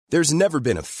There's never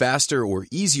been a faster or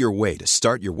easier way to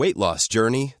start your weight loss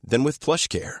journey than with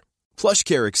PlushCare.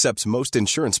 PlushCare accepts most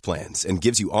insurance plans and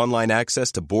gives you online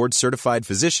access to board-certified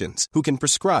physicians who can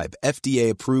prescribe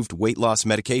FDA-approved weight loss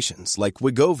medications like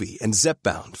Wegovy and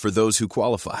Zepbound for those who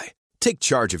qualify. Take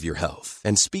charge of your health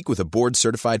and speak with a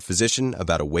board-certified physician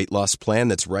about a weight loss plan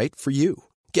that's right for you.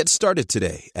 Get started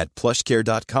today at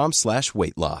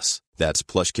plushcare.com/weight loss. That's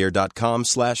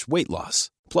plushcare.com/weight loss.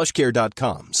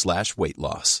 plushcare.com/weight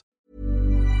loss.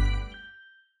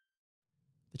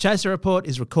 The Chaser Report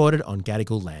is recorded on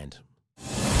Gadigal land.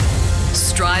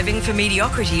 Striving for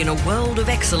mediocrity in a world of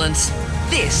excellence.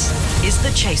 This is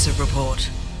the Chaser Report.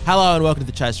 Hello and welcome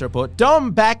to the Chaser Report.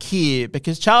 Dom back here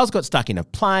because Charles got stuck in a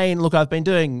plane. Look, I've been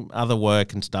doing other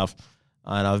work and stuff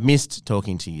and I've missed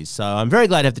talking to you. So I'm very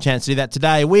glad to have the chance to do that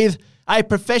today with a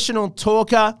professional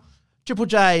talker, Triple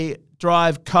J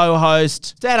Drive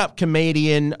co-host, stand-up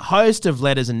comedian, host of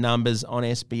Letters and Numbers on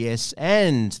SBS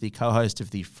and the co-host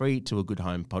of the Free to a Good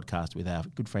Home podcast with our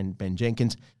good friend Ben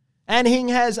Jenkins. And Hing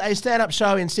has a stand-up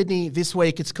show in Sydney this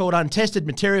week. It's called Untested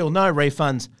Material, No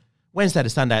Refunds, Wednesday to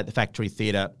Sunday at the Factory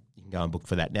Theatre. You can go and book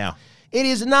for that now. It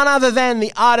is none other than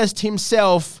the artist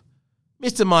himself,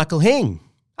 Mr. Michael Hing.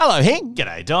 Hello, Hing.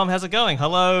 G'day, Dom. How's it going?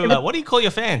 Hello. What do you call your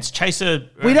fans? Chaser?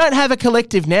 We don't have a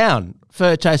collective noun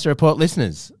for Chaser Report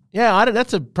listeners. Yeah,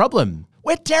 that's a problem.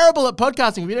 We're terrible at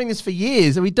podcasting. We've been doing this for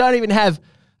years, and we don't even have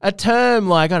a term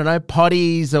like, I don't know,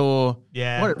 potties or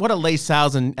what are Lee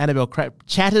Sales and Annabelle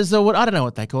chatters or what? I don't know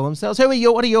what they call themselves. What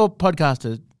are your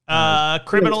podcasters?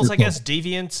 Criminals, I guess,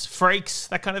 deviants, freaks,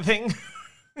 that kind of thing.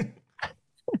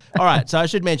 All right, so I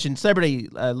should mention Celebrity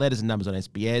Letters and Numbers on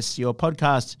SBS. Your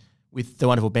podcast with the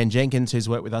wonderful Ben Jenkins, who's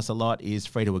worked with us a lot, is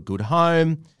Free to a Good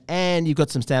Home. And you've got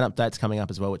some stand-up dates coming up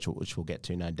as well, which we'll get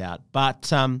to, no doubt. But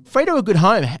Free to a Good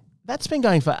Home, that's been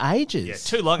going for ages. Yeah,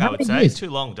 too long, I would say. Too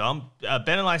long, Dom.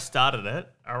 Ben and I started it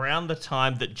around the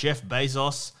time that Jeff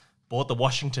Bezos bought the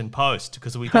Washington Post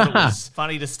because we thought it was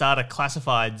funny to start a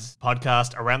classifieds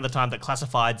podcast around the time that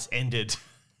classifieds ended.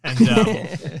 And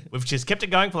we've just kept it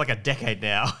going for like a decade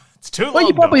now. It's too long. Well,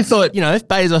 you probably thought, if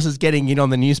Bezos is getting in on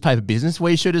the newspaper business,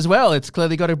 we should as well. It's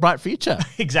clearly got a bright future.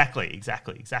 Exactly,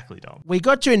 Dom. We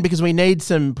got you in because we need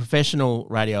some professional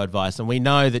radio advice, and we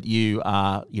know that you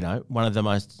are, one of the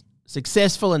most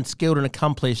successful and skilled and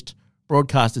accomplished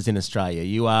broadcasters in Australia.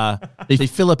 You are the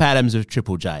Philip Adams of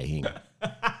Triple J. Hing.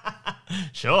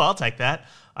 Sure, I'll take that.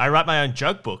 I write my own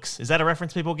joke books. Is that a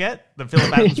reference people get? That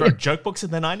Philip Adams wrote joke books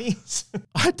in the 90s?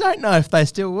 I don't know if they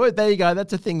still would. There you go.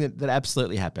 That's a thing that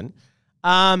absolutely happened.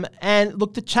 And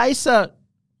look, the Chaser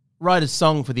wrote a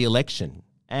song for the election.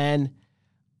 And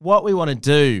what we want to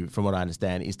do, from what I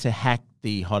understand, is to hack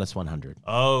the Hottest 100.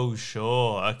 Oh,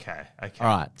 sure. Okay. All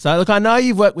right. So, look, I know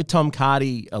you've worked with Tom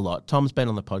Cardy a lot. Tom's been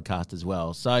on the podcast as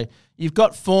well. So you've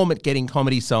got form at getting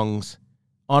comedy songs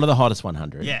onto the Hottest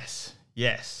 100. Yes.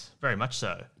 Very much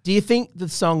so. Do you think the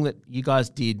song that you guys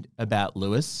did about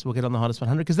Lewis will get on the Hottest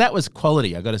 100? Because that was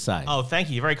quality, I got to say. Oh, thank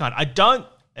you. You're very kind. I don't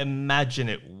imagine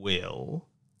it will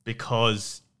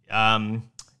because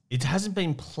it hasn't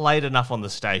been played enough on the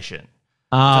station. It's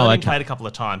only been played a couple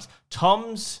of times.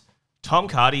 Tom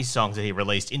Cardy's songs that he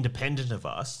released independent of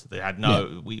us, they had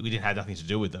we didn't have nothing to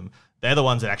do with them. They're the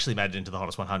ones that actually made it into the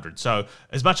Hottest 100. So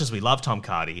as much as we love Tom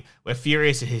Cardy, we're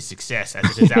furious at his success as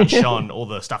it has outshone all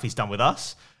the stuff he's done with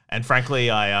us. And frankly,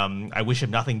 I wish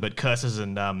him nothing but curses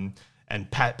and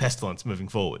pestilence moving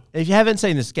forward. If you haven't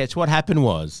seen the sketch, what happened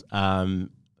was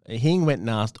Hing went and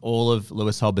asked all of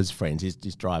Lewis Hobber's friends,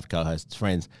 his Drive co-host's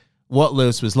friends, what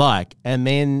Lewis was like. And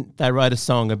then they wrote a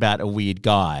song about a weird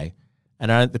guy.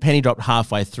 And the penny dropped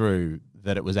halfway through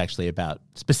that it was actually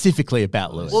specifically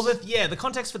about Lewis. Well, the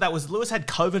context for that was Lewis had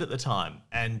COVID at the time.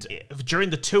 And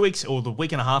during the 2 weeks or the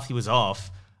week and a half he was off,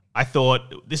 I thought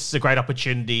this is a great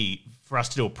opportunity for us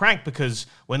to do a prank because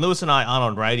when Lewis and I aren't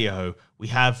on radio, we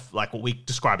have like what we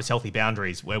describe as healthy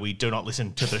boundaries where we do not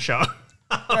listen to the show.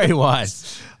 Very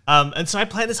wise. And so I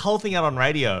planned this whole thing out on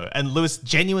radio and Lewis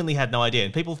genuinely had no idea.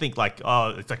 And people think like,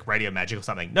 oh, it's like radio magic or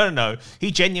something. No.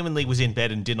 He genuinely was in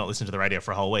bed and did not listen to the radio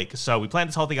for a whole week. So we planned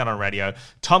this whole thing out on radio.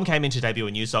 Tom came in to debut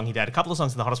a new song. He had a couple of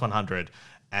songs in the Hottest 100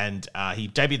 and he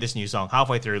debuted this new song.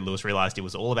 Halfway through, Lewis realized it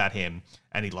was all about him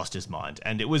and he lost his mind.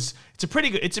 And it's a pretty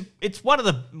good, it's one of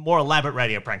the more elaborate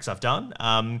radio pranks I've done.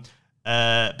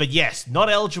 But yes, not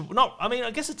eligible.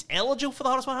 I guess it's eligible for the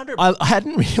Hottest 100. I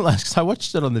hadn't realised, because I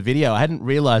watched it on the video, I hadn't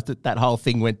realised that whole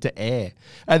thing went to air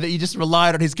and that you just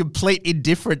relied on his complete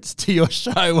indifference to your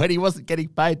show when he wasn't getting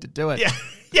paid to do it.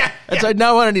 Yeah. And so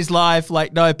no one in his life,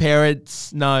 like no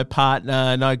parents, no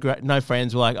partner, no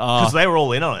friends were like, oh. Because they were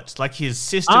all in on it. Like his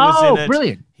sister was in it.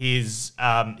 Brilliant. His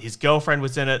girlfriend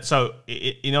was in it. So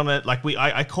in on it, like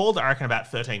I called, I reckon,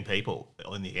 about 13 people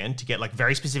in the end to get like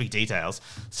very specific details,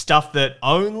 stuff that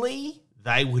only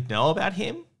they would know about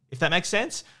him, if that makes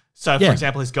sense. So, for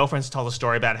example, his girlfriend's told a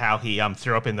story about how he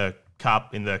threw up in the car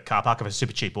park of a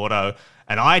super cheap auto,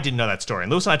 and I didn't know that story.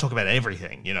 And Lewis and I talk about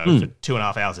everything, for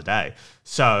 2.5 hours a day.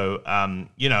 So,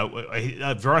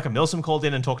 Veronica Milsom called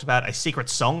in and talked about a secret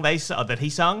song that he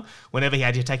sung whenever he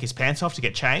had to take his pants off to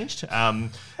get changed.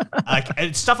 And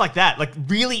stuff like that, like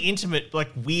really intimate, like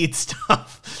weird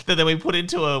stuff that then we put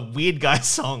into a weird guy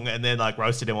song and then like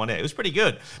roasted him on it. It was pretty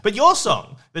good. But your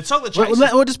song, the song that changed...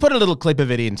 We'll just put a little clip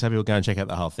of it in so people go and check out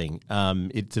the whole thing.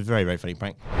 It's a very, very funny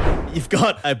prank. You've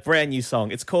got a brand new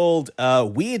song. It's called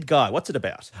Weird Guy. What's it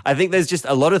about? I think there's just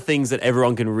a lot of things that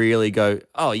everyone can really go,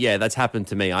 oh, yeah, that's happened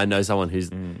to me. I know someone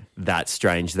who's that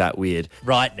strange, that weird.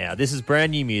 Right now, this is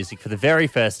brand new music for the very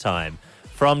first time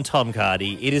from Tom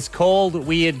Cardy. It is called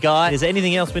Weird Guy. Is there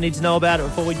anything else we need to know about it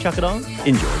before we chuck it on?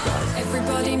 Enjoy, guys.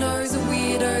 Everybody knows a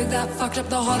weirdo that fucked up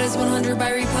the hottest 100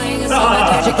 by replaying a song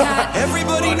by Doja Cat.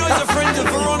 Everybody knows a friend of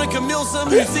Veronica Milsom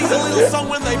who sings a little song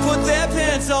when they put their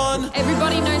pants on.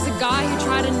 Everybody knows a guy who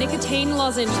tried a nicotine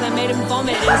lozenge that made him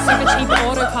vomit in a super cheap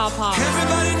auto car park.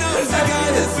 Everybody knows a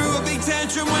guy that threw a big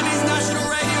tantrum when his national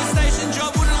radio station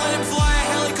job wouldn't let him fly a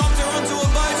helicopter onto a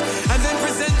boat and then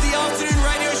present the afternoon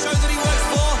radio show that he works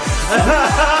for.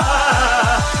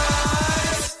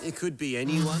 It could be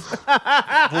anyone.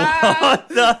 What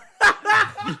the?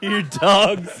 You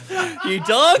dogs. You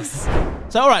dogs.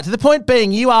 So, all right, to the point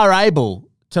being, you are able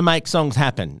to make songs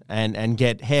happen and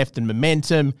get heft and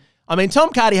momentum. I mean, Tom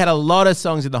Cardy had a lot of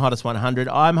songs in the Hottest 100.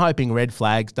 I'm hoping Red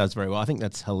Flags does very well. I think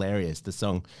that's hilarious, the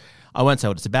song. I won't say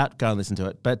what it's about. Go and listen to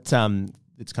it. But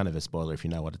it's kind of a spoiler if you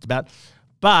know what it's about.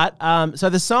 But so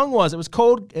the song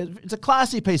it's a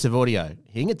classy piece of audio,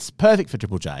 Hing. It's perfect for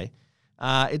Triple J.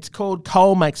 It's called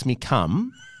Coal Makes Me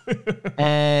Come.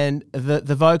 And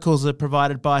the vocals are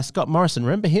provided by Scott Morrison.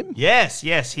 Remember him? Yes.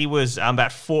 He was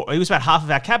about half of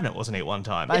our cabinet, wasn't he, at one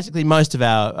time? Basically, most of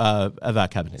our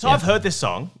cabinet. So I've heard this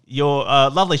song. Your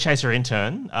lovely Chaser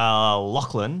intern,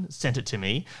 Lachlan, sent it to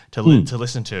me to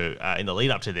listen to in the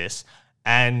lead up to this.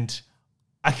 And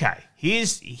okay,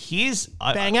 here's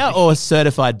banger or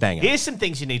certified banger? Here's some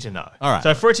things you need to know. All right.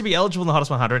 So for it to be eligible in the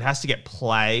Hottest 100, it has to get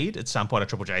played at some point at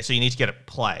Triple J. So you need to get it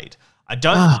played. I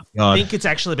don't think it's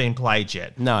actually been played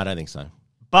yet. No, I don't think so.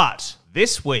 But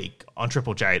this week on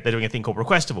Triple J, they're doing a thing called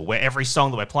Requestable, where every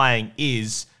song that we're playing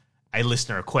is a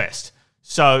listener request.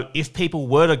 So if people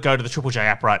were to go to the Triple J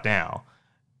app right now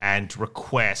and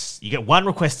request, you get one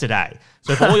request today.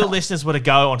 So if all your listeners were to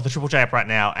go onto the Triple J app right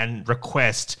now and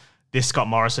request this Scott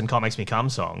Morrison "Coal Makes Me Come"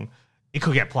 song, it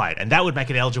could get played, and that would make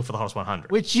it eligible for the Hottest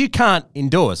 100. Which you can't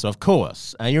endorse, of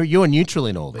course. You're neutral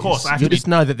in all this. Of course. You just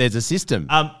know that there's a system.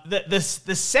 The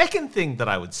second thing that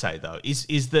I would say, though,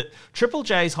 is that Triple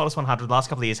J's Hottest 100 the last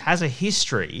couple of years has a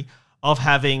history of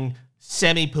having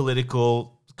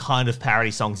semi-political kind of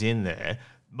parody songs in there.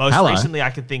 Most recently, I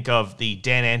can think of the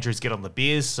Dan Andrews Get on the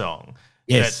Beers song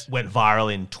that went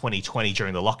viral in 2020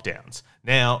 during the lockdowns.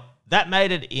 Now, that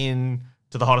made it in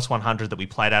to the Hottest 100 that we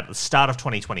played out at the start of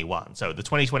 2021. So the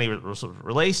 2020 was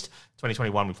released,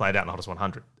 2021 we played out in the Hottest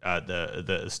 100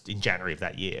 in January of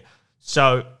that year.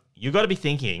 So you've got to be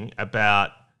thinking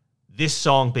about this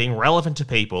song being relevant to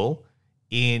people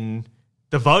in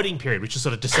the voting period, which is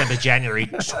sort of December, January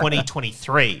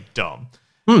 2023, Dom.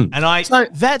 So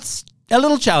that's a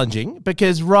little challenging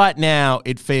because right now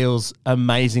it feels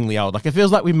amazingly old. Like it feels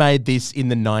like we made this in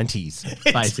the 90s,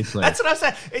 basically. That's what I'm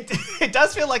saying. It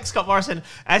does feel like Scott Morrison,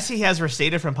 as he has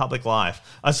receded from public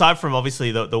life, aside from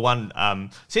obviously the one,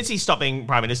 since he stopped being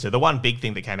Prime Minister, the one big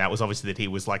thing that came out was obviously that he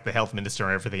was like the health minister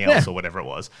and everything else or whatever it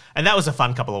was. And that was a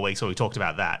fun couple of weeks where we talked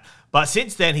about that. But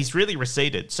since then, he's really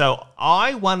receded. So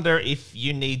I wonder if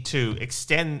you need to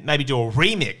extend, maybe do a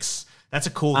remix. That's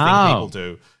a cool thing people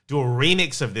do. Do a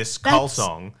remix of this Cole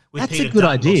song with Peter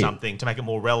Dutton or something to make it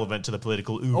more relevant to the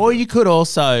political oeuvre. Or you could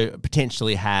also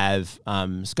potentially have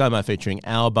ScoMo featuring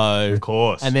Albo. Of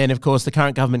course. And then, of course, the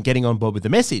current government getting on board with the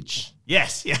message.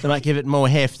 Yes. Yeah. To make give it more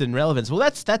heft and relevance. Well,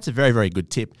 that's a very, very good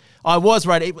tip. I was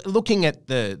right. Looking at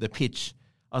the pitch,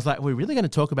 I was like, are we really going to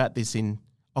talk about this in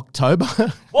October?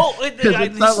 Well, I think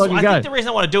the reason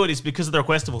I want to do it is because of the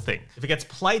requestable thing. If it gets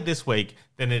played this week,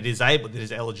 then it is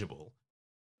eligible.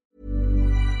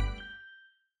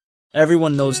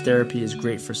 Everyone knows therapy is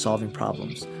great for solving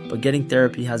problems, but getting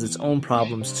therapy has its own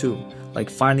problems too, like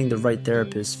finding the right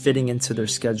therapist, fitting into their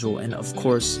schedule, and of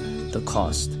course, the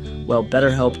cost. Well,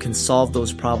 BetterHelp can solve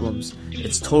those problems.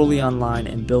 It's totally online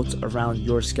and built around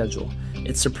your schedule.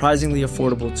 It's surprisingly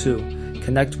affordable too.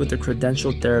 Connect with a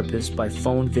credentialed therapist by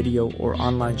phone, video, or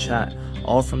online chat,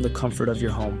 all from the comfort of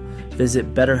your home.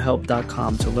 Visit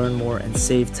BetterHelp.com to learn more and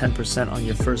save 10% on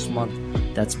your first month.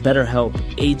 That's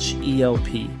BetterHelp,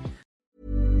 H-E-L-P.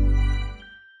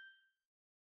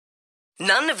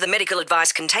 None of the medical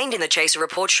advice contained in the Chaser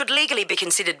Report should legally be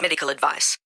considered medical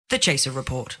advice. The Chaser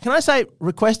Report. Can I say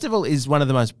Requestival is one of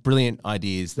the most brilliant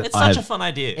ideas that It's I've such a fun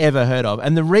idea. ever heard of.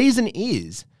 And the reason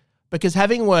is because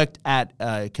having worked at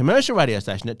a commercial radio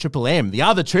station at Triple M, the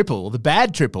other triple, the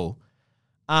bad triple,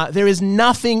 there is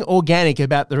nothing organic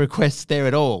about the requests there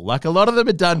at all. Like, a lot of them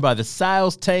are done by the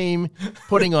sales team,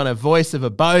 putting on a voice of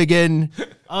a bogan.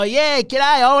 Oh, yeah, g'day,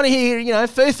 I want to hear,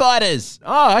 Foo Fighters.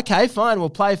 Oh, okay, fine, we'll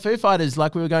play Foo Fighters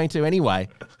like we were going to anyway.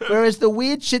 Whereas the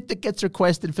weird shit that gets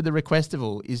requested for the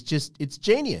Requestival is just, it's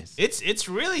genius. It's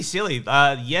really silly.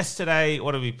 Yesterday,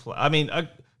 what did we play? I mean,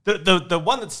 the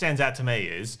one that stands out to me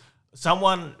is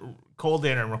someone called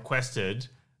in and requested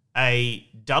a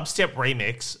dubstep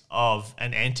remix of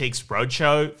an Antiques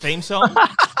Roadshow theme song.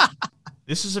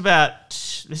 This is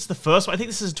the first one. I think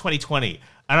this is 2020.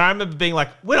 And I remember being like,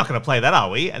 we're not going to play that, are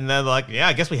we? And they're like, yeah,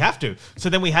 I guess we have to. So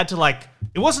then we had to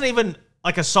it wasn't even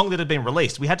like a song that had been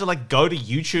released. We had to go to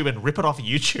YouTube and rip it off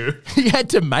YouTube. You had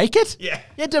to make it? Yeah.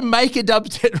 You had to make a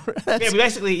dubstep.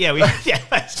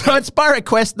 So it's by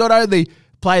request, not only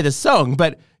play the song,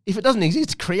 but if it doesn't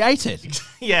exist, create it.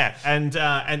 Yeah, and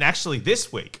actually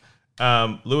this week,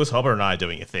 Lewis Hobber and I are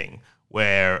doing a thing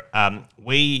where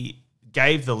we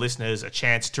gave the listeners a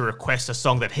chance to request a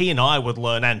song that he and I would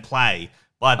learn and play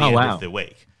by the end of the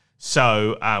week.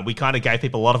 So we kind of gave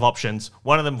people a lot of options.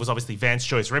 One of them was obviously Vance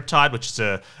Joy's Riptide, which is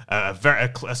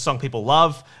a song people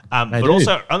love, but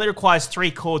also only requires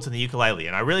 3 chords in the ukulele,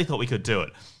 and I really thought we could do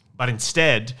it. But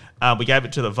instead, we gave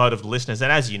it to the vote of the listeners.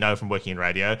 And as you know from working in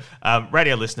radio,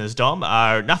 radio listeners, Dom,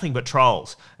 are nothing but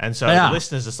trolls. And so the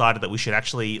listeners decided that we should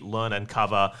actually learn and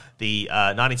cover the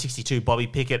 1962 Bobby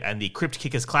Pickett and the Crypt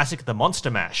Kickers classic, The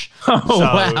Monster Mash.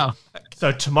 Wow.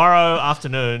 So tomorrow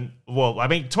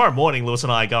morning, Lewis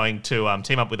and I are going to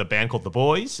team up with a band called The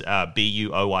Boys,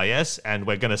 Buoys, and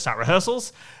we're going to start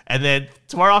rehearsals. And then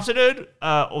tomorrow afternoon,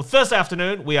 or Thursday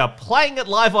afternoon, we are playing it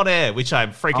live on air, which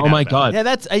I'm freaking out about. Oh my God.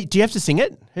 Yeah, do you have to sing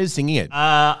it? Who's singing it?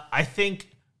 I think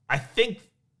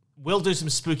we'll do some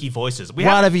spooky voices.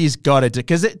 One of you's got to do,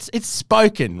 because it's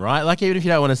spoken, right? Like, even if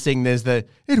you don't want to sing, there's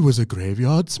it was a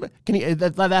graveyard smash. Can you,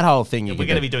 that whole thing? We're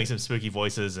going to be doing some spooky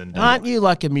voices. And aren't you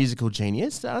like a musical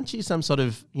genius? Aren't you some sort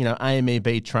of,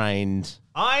 AMEB trained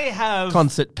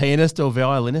concert pianist or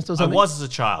violinist or something? I was as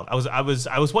a child. I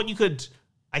was what you could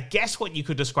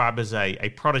describe as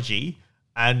a prodigy.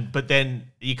 But then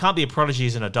you can't be a prodigy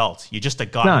as an adult. You're just a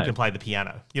guy who can play the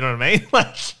piano. You know what I mean?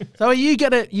 So are you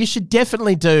you should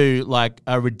definitely do like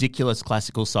a ridiculous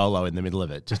classical solo in the middle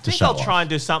of it, just to show off. I'll try and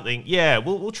do something. Yeah,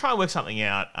 we'll try and work something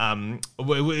out.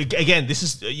 Again, this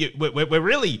is we're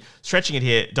really stretching it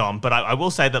here, Dom. But I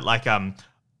will say that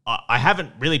I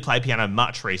haven't really played piano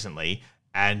much recently,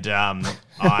 and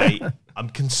I'm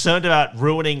concerned about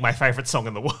ruining my favorite song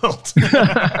in the world.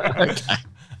 Okay.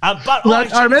 But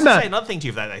I remember to say another thing to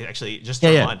you, that actually, just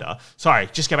a reminder. Sorry,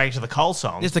 just go back to the Cole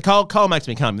song. It's the Cole makes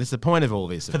me come. This is the point of all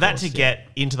this. For that to get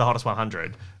into the Hottest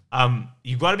 100,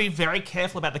 you've got to be very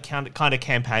careful about the kind of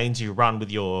campaigns you run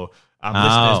with your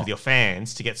listeners, with your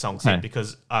fans, to get songs in,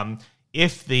 because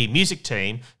if the music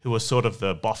team, who are sort of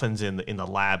the boffins in the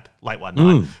lab late one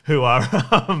night, who are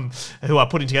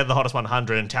putting together the Hottest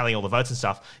 100 and tallying all the votes and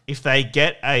stuff, if they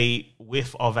get a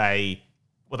whiff of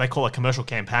what they call a commercial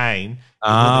campaign,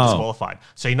 you're disqualified.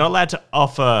 So you're not allowed to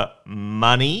offer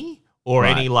money or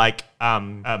any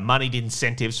moneyed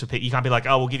incentives for people. You can't be like,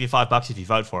 oh, we'll give you $5 if you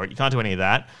vote for it. You can't do any of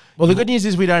that. Well, the good news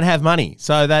is we don't have money,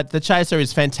 so that the Chaser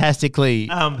is fantastically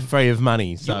free of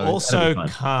money. So you also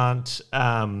can't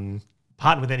partner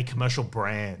with any commercial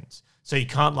brands. So you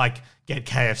can't get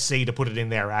KFC to put it in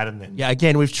their ad and then... Yeah,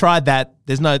 again, we've tried that.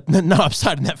 There's no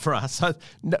upside in that for us. So,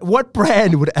 what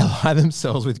brand would ally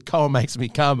themselves with Cole Makes Me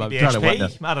Come? I'm trying to wonder.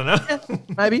 I don't know.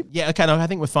 Maybe. Yeah, okay, no, I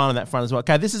think we're fine on that front as well.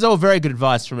 Okay, this is all very good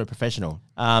advice from a professional.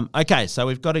 Okay, so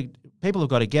people have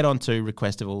got to get onto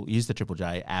Requestival, use the Triple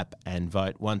J app and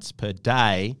vote once per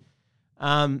day.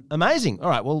 Amazing. All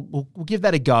right, well, we'll give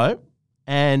that a go.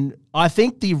 And I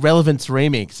think the Relevance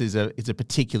remix is a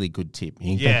particularly good tip.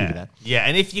 Thank you for that. Yeah,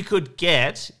 and if you could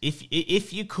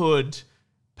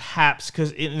perhaps,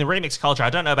 because in the remix culture, I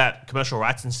don't know about commercial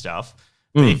rights and stuff,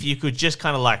 but if you could just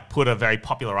kind of put a very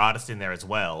popular artist in there as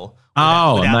well.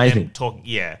 Without amazing. them talking,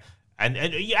 yeah. And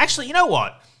actually, you know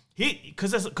what?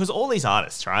 Because all these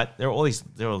artists, right? They're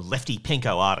lefty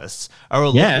pinko artists are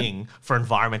all looking for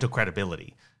environmental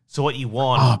credibility. So what you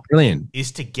want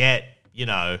is to get,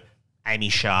 Amy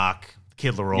Shark,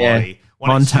 Kid Laroi,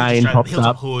 Montaigne pops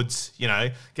Hilltop up. Hoods,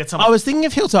 get some. I was thinking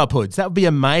of Hilltop Hoods. That would be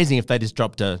amazing if they just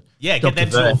dropped a get them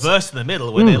to a verse in the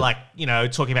middle where they're like,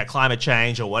 talking about climate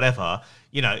change or whatever.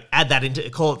 Add that into,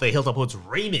 call it the Hilltop Hoods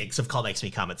remix of "Cold Makes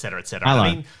Me Come," etc., etc.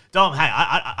 I mean, Dom, hey,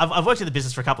 I've worked in the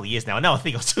business for a couple of years now. I know a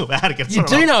thing or two about it. You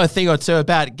do know a thing or two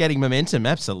about getting momentum,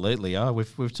 absolutely. Oh,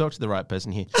 we've talked to the right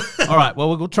person here. All right,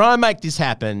 well, we'll try and make this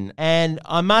happen. And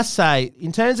I must say,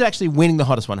 in terms of actually winning the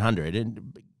Hottest 100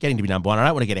 and getting to be number one, I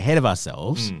don't want to get ahead of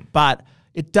ourselves, but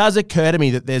it does occur to me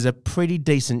that there's a pretty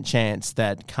decent chance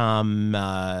that come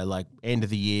end of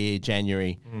the year,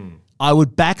 January, I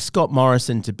would back Scott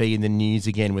Morrison to be in the news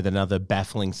again with another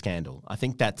baffling scandal. I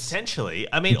think that's potentially.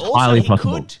 I mean, also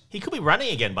he could be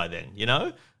running again by then.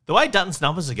 The way Dutton's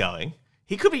numbers are going,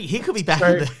 he could be back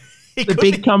in the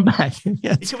big comeback. He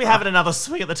could be having another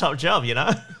swing at the top job.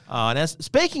 Oh, now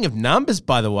speaking of numbers,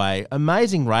 by the way,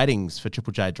 amazing ratings for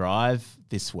Triple J Drive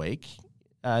this week.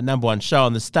 Number one show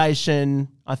on the station.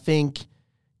 I think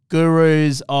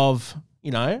gurus of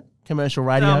commercial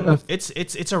radio.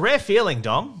 It's a rare feeling,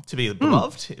 Dom, to be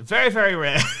beloved. Very, very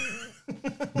rare.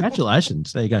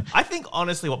 Congratulations. There you go. I think,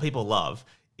 honestly, what people love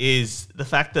is the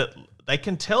fact that they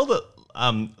can tell that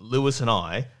Lewis and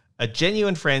I are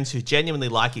genuine friends who genuinely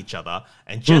like each other.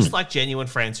 And just like genuine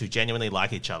friends who genuinely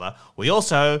like each other, we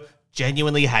also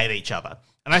genuinely hate each other.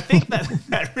 And I think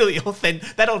that really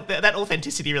that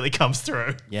authenticity really comes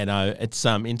through. Yeah, no, it's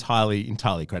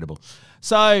entirely credible.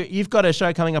 So you've got a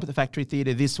show coming up at the Factory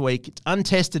Theatre this week. It's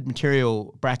untested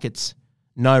material, brackets,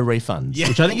 no refunds,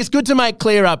 which I think is good to make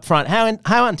clear up front.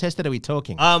 How untested are we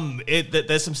talking?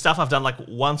 There's some stuff I've done like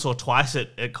once or twice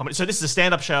at comedy. So this is a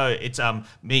stand-up show. It's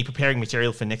me preparing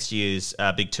material for next year's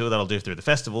big tour that I'll do through the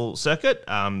festival circuit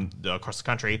across the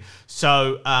country.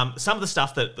 So some of the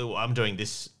stuff that I'm doing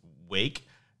this week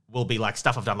will be like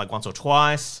stuff I've done like once or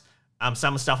twice.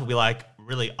 Some stuff will be like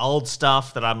really old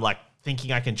stuff that I'm like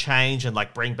thinking I can change and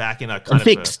like bring back in a kind of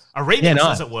a remix,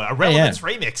 as it were, a relevance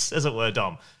remix, as it were,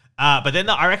 Dom. But then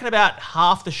I reckon about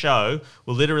half the show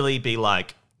will literally be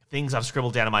like things I've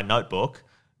scribbled down in my notebook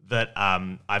that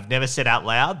I've never said out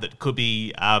loud that could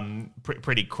be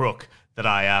pretty crook that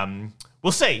I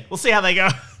we'll see how they go.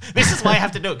 This is why you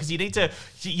have to do it, because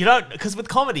because with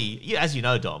comedy, as you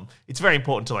know, Dom, it's very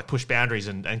important to like push boundaries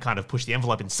and kind of push the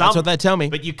envelope in some. That's what they tell me.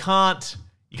 But you can't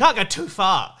go too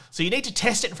far. So you need to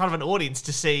test it in front of an audience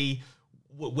to see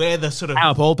where the sort of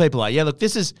how appalled people are. Yeah, look,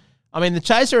 this is. I mean, the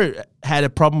Chaser had a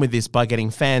problem with this by getting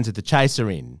fans of the Chaser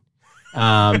in,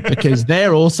 because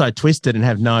they're also twisted and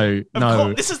have no.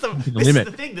 This is the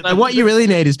thing. So what you really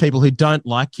need is people who don't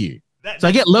like you. So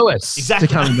I get Lewis to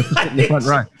come in the front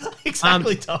row.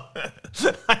 Exactly, Tom.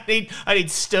 I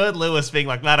need stern Lewis being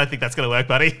like, "Man, I don't think that's going to work,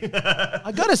 buddy."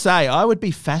 I got to say, I would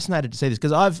be fascinated to see this,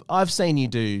 because I've seen you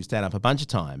do stand up a bunch of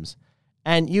times,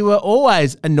 and you were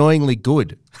always annoyingly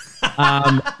good.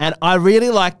 And I really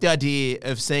like the idea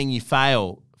of seeing you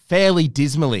fail fairly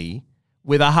dismally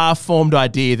with a half-formed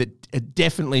idea that it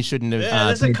definitely shouldn't have.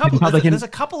 There's a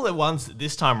couple of ones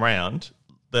this time round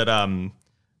that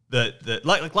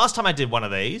like last time I did one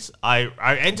of these,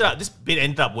 this bit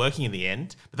ended up working in the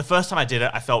end. But the first time I did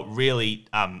it, I felt really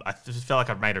I felt like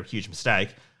I'd made a huge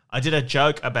mistake. I did a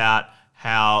joke about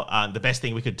how the best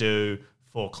thing we could do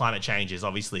for climate change is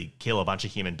obviously kill a bunch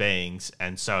of human beings,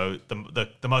 and so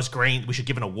the most green, we should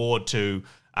give an award to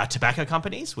tobacco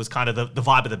companies, was kind of the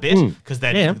vibe of the bit, because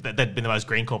they'd been the most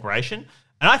green corporation.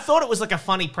 And I thought it was like a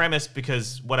funny premise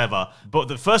because whatever. But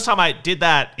the first time I did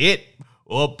that,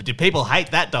 did people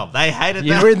hate that, Dom? They hated that.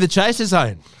 You were in the Chaser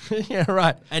zone. Yeah,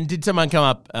 right. And did someone come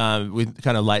up with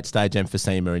kind of late stage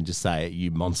emphysema and just say,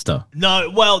 "You monster"? No,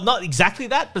 well, not exactly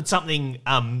that, but something.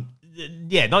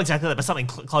 Not exactly that, but something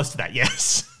close to that,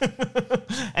 yes.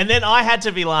 And then I had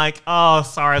to be like, "Oh,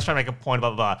 sorry, I was trying to make a point, blah,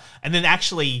 blah, blah." And then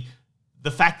actually,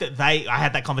 the fact that I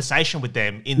had that conversation with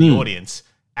them in the audience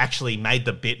actually made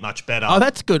the bit much better. Oh,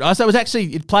 that's good. So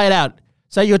it played out.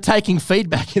 So you're taking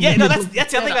feedback. That's the other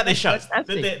thing about this show.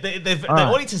 The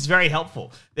audience is very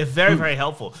helpful. They're very, very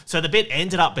helpful. So the bit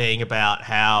ended up being about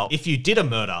how if you did a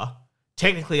murder,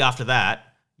 technically after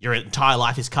that, your entire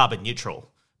life is carbon neutral,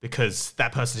 because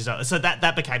that person is not. So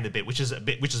that became the bit, which is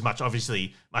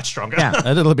obviously much stronger. Yeah,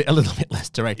 a little bit less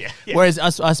direct. Yeah. Whereas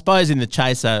I suppose in the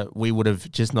Chaser, we would have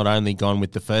just not only gone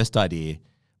with the first idea,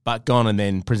 but gone and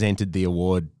then presented the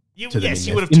award to them yes,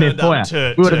 you would have in their turned foyer. up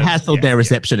to... We would have hassled their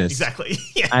receptionist. Exactly.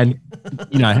 Yeah. And,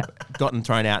 gotten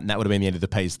thrown out, and that would have been the end of the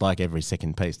piece, like every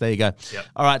second piece. There you go. Yep.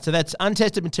 All right, so that's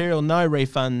untested material, no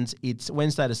refunds. It's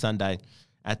Wednesday to Sunday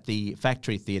at the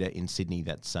Factory Theatre in Sydney.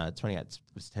 That's 28th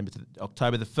September to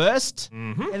October the 1st.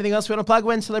 Mm-hmm. Anything else we want to plug?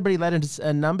 When Celebrity Legends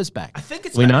numbers back? I think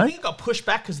it got pushed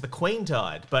back because the Queen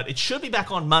died, but it should be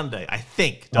back on Monday, I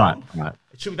think, Dom. Right.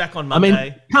 It should be back on Monday. I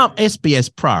mean,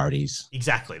 SBS priorities.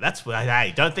 Exactly. That's what.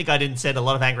 Hey, don't think I didn't send a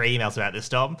lot of angry emails about this,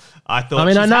 Dom. I thought.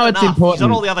 I know it's important. She's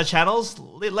on all the other channels.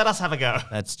 Let us have a go.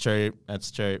 That's true.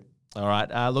 All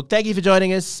right. Look, thank you for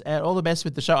joining us. All the best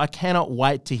with the show. I cannot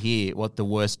wait to hear what the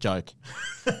worst joke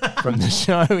from the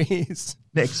show is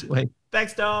next week.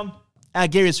 Thanks, Dom.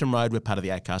 Gary is from Road. We're part of the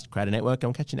Acast Creator Network, and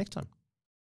we'll catch you next time.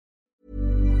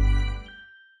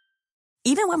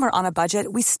 Even when we're on a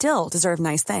budget, we still deserve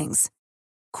nice things.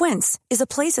 Quince is a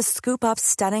place to scoop up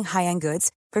stunning high-end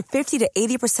goods for 50 to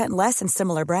 80% less than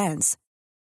similar brands.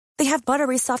 They have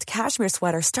buttery soft cashmere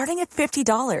sweaters starting at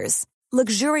 $50,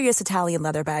 luxurious Italian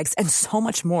leather bags, and so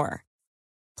much more.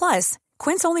 Plus,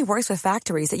 Quince only works with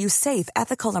factories that use safe,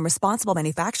 ethical, and responsible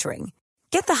manufacturing.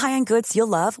 Get the high-end goods you'll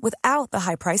love without the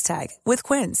high price tag with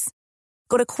Quince.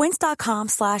 Go to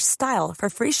quince.com/style for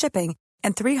free shipping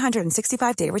and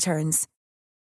 365-day returns.